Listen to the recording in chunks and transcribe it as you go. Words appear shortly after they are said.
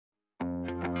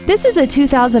This is a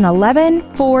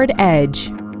 2011 Ford Edge.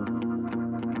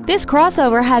 This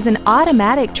crossover has an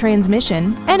automatic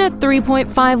transmission and a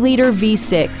 3.5-liter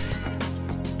V6.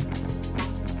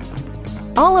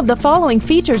 All of the following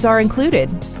features are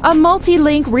included: a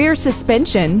multi-link rear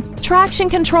suspension, traction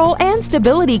control and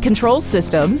stability control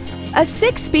systems, a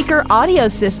 6-speaker audio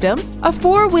system, a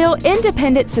 4-wheel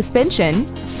independent suspension,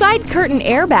 side curtain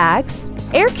airbags,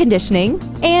 air conditioning,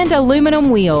 and aluminum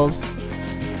wheels.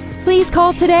 Please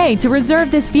call today to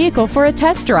reserve this vehicle for a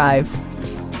test drive.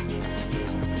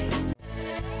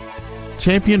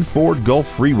 Champion Ford Gulf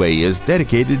Freeway is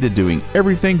dedicated to doing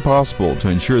everything possible to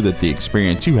ensure that the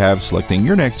experience you have selecting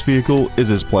your next vehicle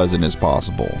is as pleasant as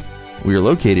possible. We are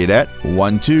located at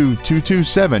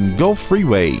 12227 Gulf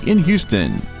Freeway in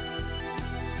Houston.